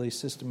 regularly,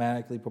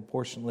 systematically,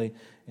 proportionally,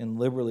 and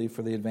liberally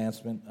for the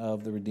advancement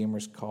of the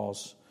Redeemer's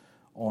cause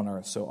on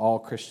earth. So all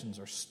Christians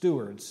are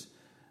stewards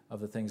of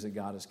the things that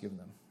God has given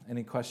them.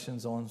 Any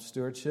questions on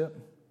stewardship?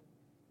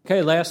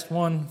 Okay, last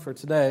one for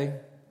today.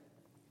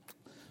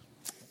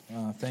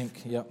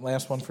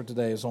 Last one for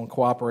today is on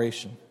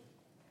cooperation.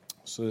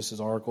 So this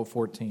is Article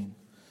 14.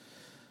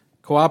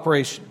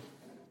 Cooperation.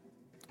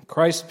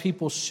 Christ's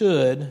people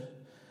should,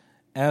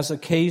 as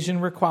occasion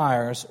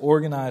requires,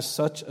 organize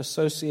such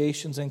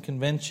associations and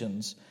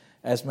conventions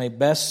as may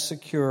best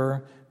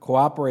secure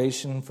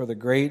cooperation for the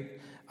great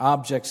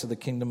objects of the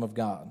kingdom of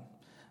God.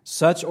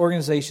 Such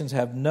organizations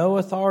have no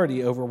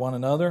authority over one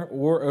another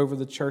or over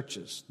the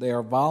churches. They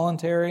are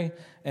voluntary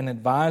and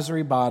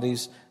advisory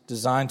bodies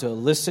designed to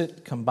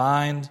elicit,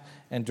 combine,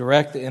 and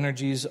direct the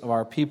energies of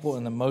our people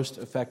in the most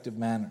effective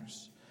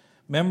manners.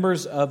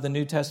 Members of the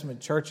New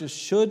Testament churches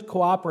should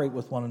cooperate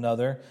with one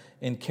another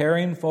in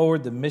carrying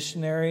forward the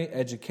missionary,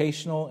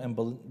 educational, and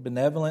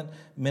benevolent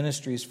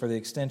ministries for the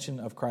extension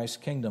of Christ's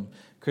kingdom.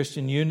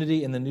 Christian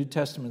unity in the New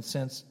Testament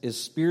sense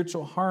is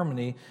spiritual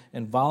harmony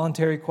and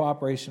voluntary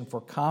cooperation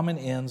for common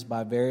ends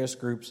by various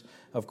groups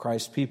of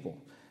Christ's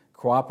people.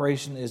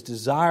 Cooperation is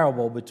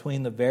desirable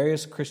between the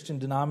various Christian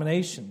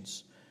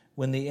denominations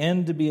when the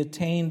end to be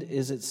attained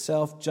is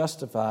itself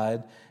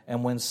justified,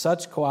 and when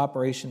such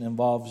cooperation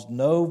involves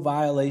no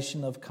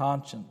violation of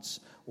conscience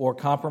or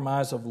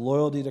compromise of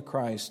loyalty to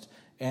Christ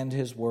and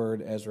His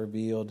Word as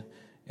revealed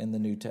in the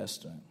New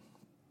Testament.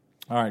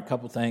 All right, a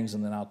couple things,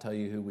 and then I'll tell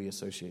you who we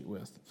associate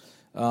with.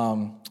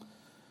 One,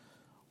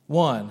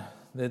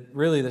 that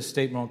really the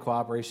statement on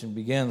cooperation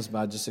begins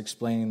by just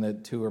explaining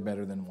that two are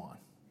better than one.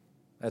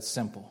 That's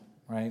simple,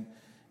 right?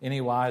 Any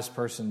wise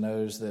person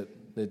knows that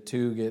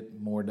two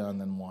get more done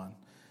than one,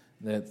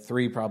 that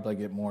three probably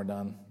get more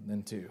done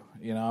than two.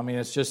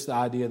 It's just the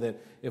idea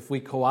that if we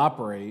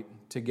cooperate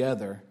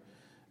together,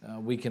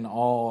 we can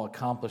all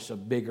accomplish a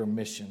bigger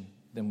mission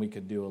than we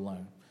could do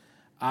alone.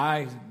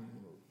 I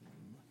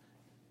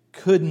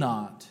could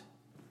not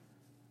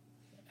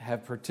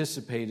have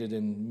participated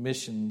in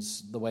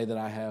missions the way that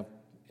I have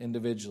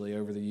individually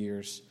over the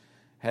years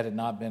had it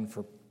not been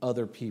for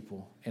other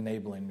people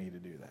enabling me to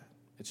do that.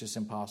 It's just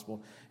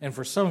impossible. And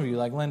for some of you,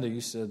 like Linda,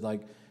 you said,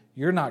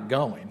 you're not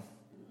going.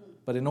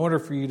 But in order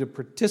for you to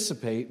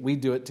participate, we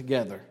do it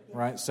together,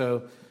 right?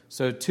 So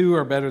two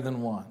are better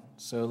than one.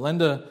 So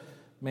Linda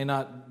may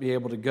not be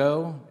able to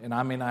go, and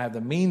I may not have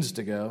the means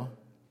to go,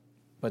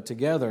 but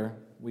together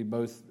we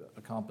both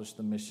accomplish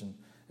the mission.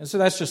 And so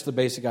that's just the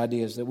basic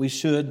idea, is that we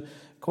should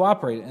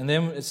cooperate. And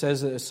then it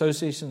says that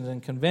associations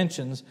and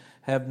conventions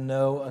have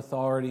no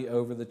authority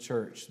over the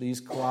church.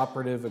 These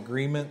cooperative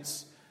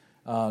agreements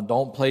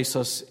don't place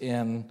us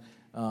in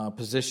a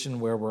position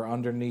where we're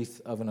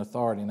underneath of an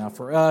authority. Now,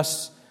 for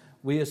us,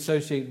 we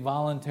associate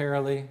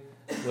voluntarily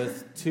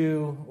with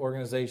two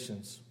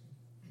organizations.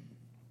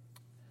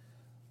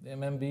 The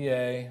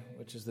MMBA,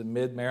 which is the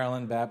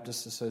Mid-Maryland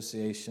Baptist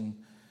Association,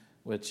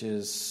 which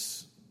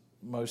is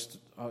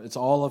it's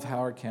all of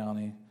Howard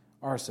County.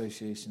 Our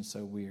association's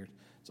so weird.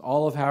 It's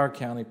all of Howard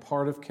County,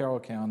 part of Carroll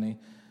County,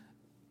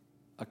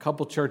 a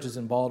couple churches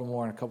in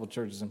Baltimore, and a couple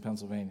churches in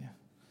Pennsylvania.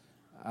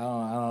 I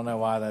don't know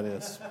why that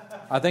is.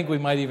 I think we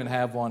might even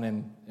have one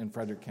in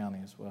Frederick County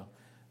as well.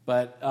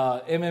 But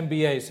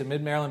MMBA, so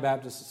Mid-Maryland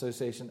Baptist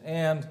Association,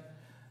 and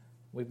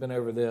we've been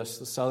over this,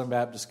 the Southern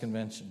Baptist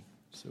Convention.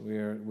 So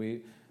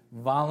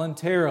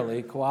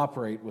voluntarily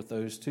cooperate with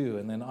those two.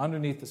 And then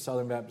underneath the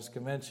Southern Baptist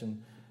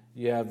Convention,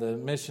 you have the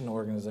mission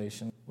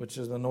organization, which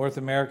is the North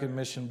American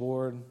Mission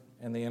Board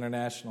and the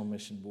International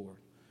Mission Board.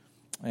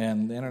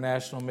 And the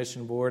International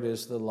Mission Board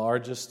is the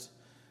largest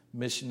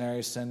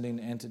missionary sending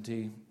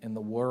entity in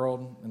the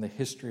world, in the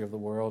history of the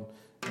world,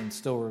 and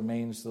still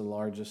remains the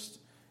largest.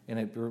 And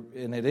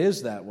it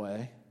is that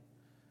way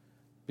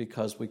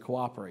because we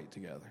cooperate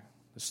together.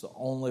 It's the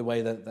only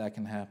way that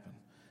can happen.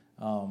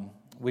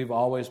 We've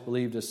always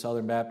believed as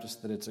Southern Baptists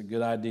that it's a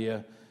good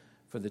idea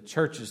for the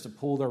churches to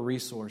pool their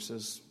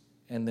resources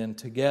and then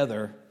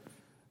together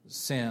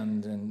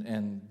send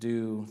and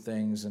do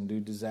things and do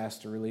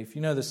disaster relief.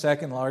 You know, the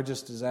second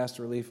largest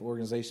disaster relief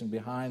organization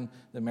behind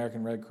the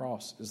American Red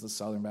Cross is the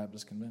Southern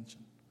Baptist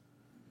Convention.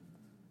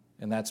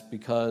 And that's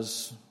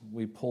because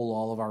we pool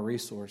all of our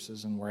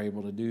resources and we're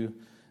able to do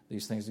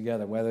these things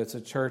together. Whether it's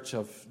a church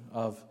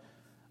of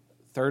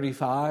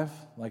 35,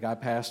 like I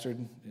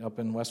pastored up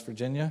in West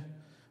Virginia,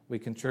 we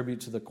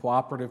contribute to the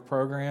cooperative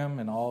program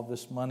and all of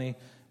this money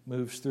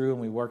moves through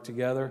and we work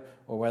together,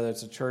 or whether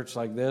it's a church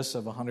like this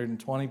of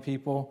 120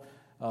 people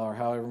or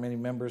however many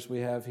members we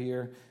have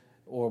here,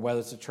 or whether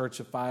it's a church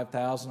of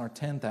 5,000 or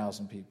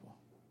 10,000 people.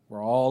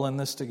 We're all in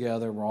this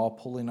together, we're all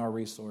pulling our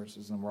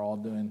resources, and we're all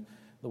doing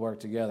the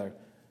work together.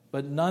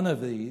 But none of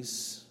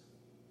these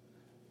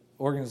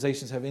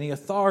organizations have any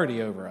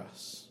authority over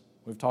us.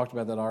 We've talked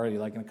about that already.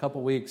 Like in a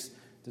couple weeks,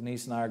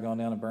 Denise and I are going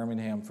down to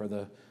Birmingham for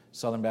the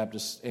Southern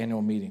Baptist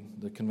annual meeting,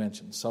 the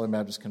convention, Southern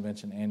Baptist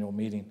Convention annual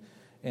meeting.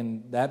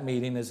 And that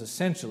meeting is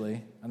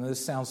essentially, I know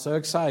this sounds so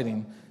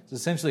exciting, it's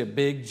essentially a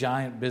big,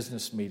 giant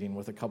business meeting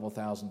with a couple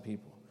thousand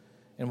people.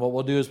 And what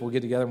we'll do is we'll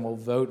get together and we'll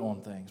vote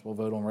on things. We'll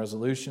vote on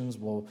resolutions,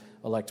 we'll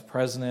elect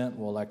president,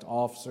 we'll elect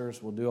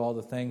officers, we'll do all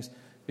the things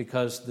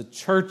because the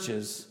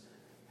churches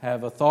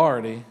have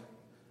authority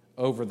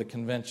over the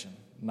convention,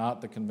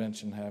 not the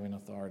convention having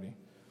authority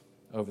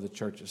over the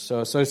churches. So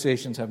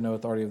associations have no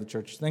authority over the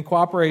churches. Then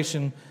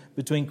cooperation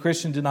between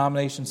Christian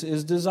denominations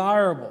is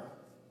desirable.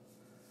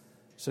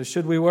 So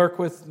should we work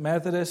with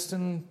Methodists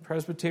and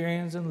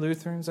Presbyterians and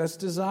Lutherans? That's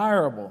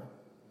desirable.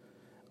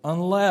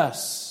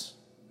 Unless,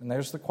 and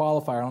there's the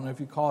qualifier, I don't know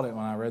if you caught it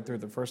when I read through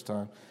it the first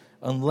time,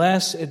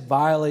 unless it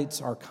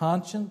violates our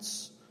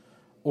conscience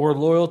or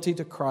loyalty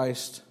to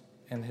Christ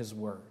and His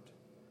Word.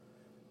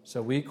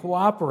 So we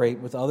cooperate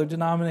with other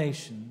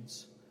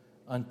denominations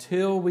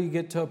until we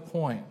get to a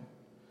point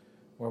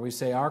where we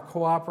say our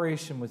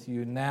cooperation with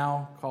you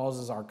now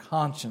causes our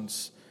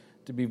conscience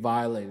to be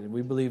violated.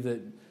 We believe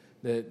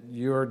that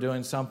you're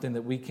doing something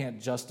that we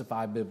can't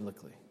justify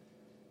biblically.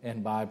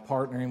 And by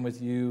partnering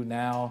with you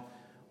now,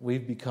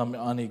 we've become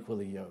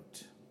unequally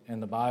yoked.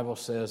 And the Bible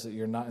says that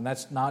you're not, and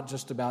that's not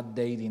just about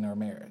dating or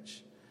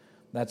marriage.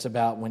 That's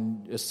about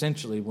when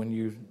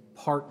you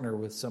partner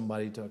with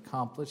somebody to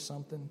accomplish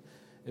something,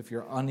 if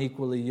you're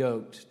unequally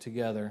yoked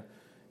together,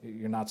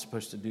 you're not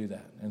supposed to do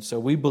that. And so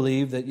we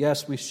believe that,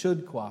 yes, we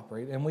should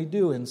cooperate, and we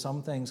do in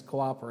some things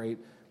cooperate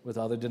with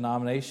other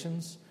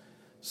denominations,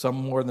 some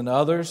more than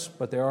others,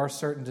 but there are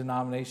certain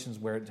denominations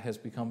where it has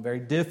become very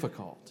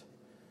difficult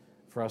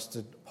for us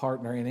to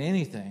partner in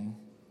anything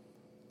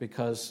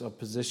because of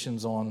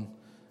positions on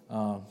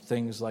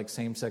things like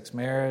same-sex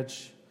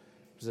marriage,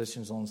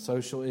 positions on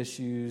social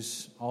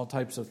issues, all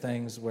types of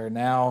things where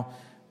now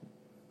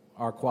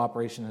our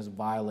cooperation has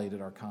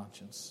violated our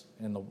conscience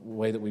in the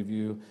way that we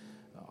view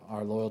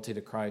our loyalty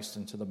to Christ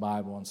and to the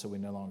Bible, and so we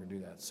no longer do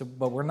that.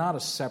 But we're not a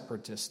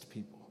separatist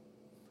people.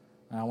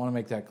 And I want to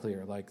make that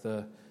clear.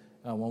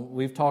 When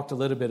we've talked a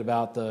little bit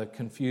about the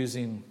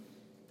confusing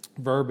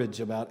verbiage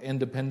about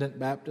independent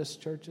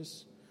Baptist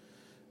churches.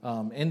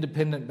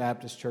 Independent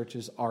Baptist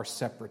churches are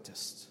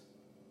separatists.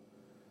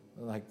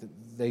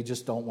 They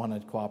just don't want to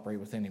cooperate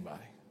with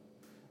anybody.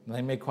 And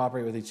they may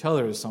cooperate with each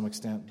other to some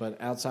extent, but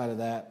outside of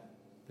that,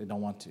 they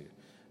don't want to.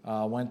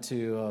 I went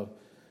to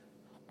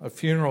a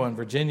funeral in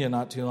Virginia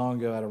not too long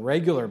ago at a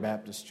regular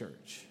Baptist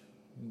church.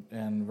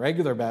 And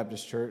regular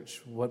Baptist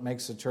church, what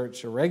makes a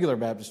church a regular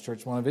Baptist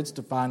church, one of its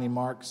defining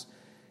marks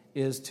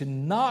is to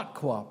not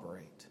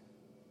cooperate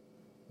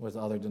with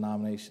other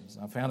denominations.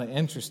 And I found it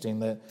interesting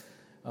that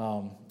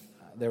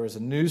there was a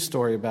news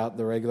story about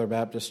the regular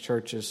Baptist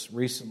churches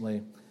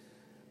recently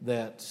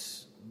that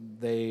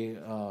they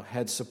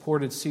had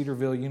supported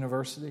Cedarville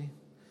University.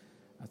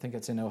 I think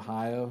it's in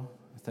Ohio,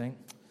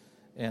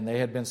 and they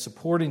had been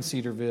supporting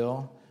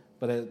Cedarville.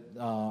 But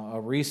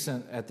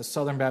at the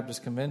Southern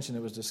Baptist Convention,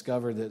 it was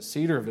discovered that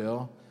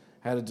Cedarville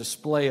had a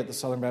display at the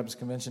Southern Baptist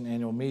Convention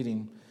annual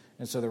meeting.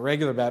 And so the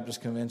regular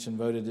Baptist Convention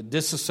voted to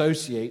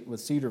disassociate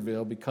with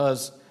Cedarville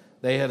because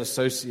they had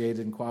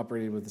associated and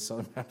cooperated with the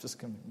Southern Baptist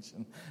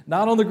Convention.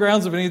 Not on the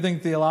grounds of anything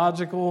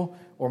theological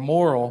or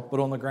moral, but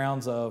on the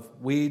grounds of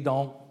we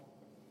don't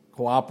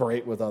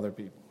cooperate with other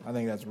people. I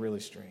think that's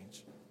really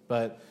strange.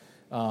 But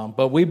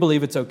we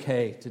believe it's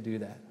okay to do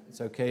that. It's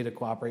okay to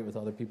cooperate with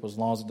other people as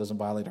long as it doesn't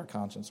violate our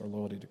conscience or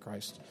loyalty to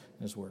Christ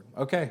and His Word.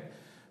 Okay,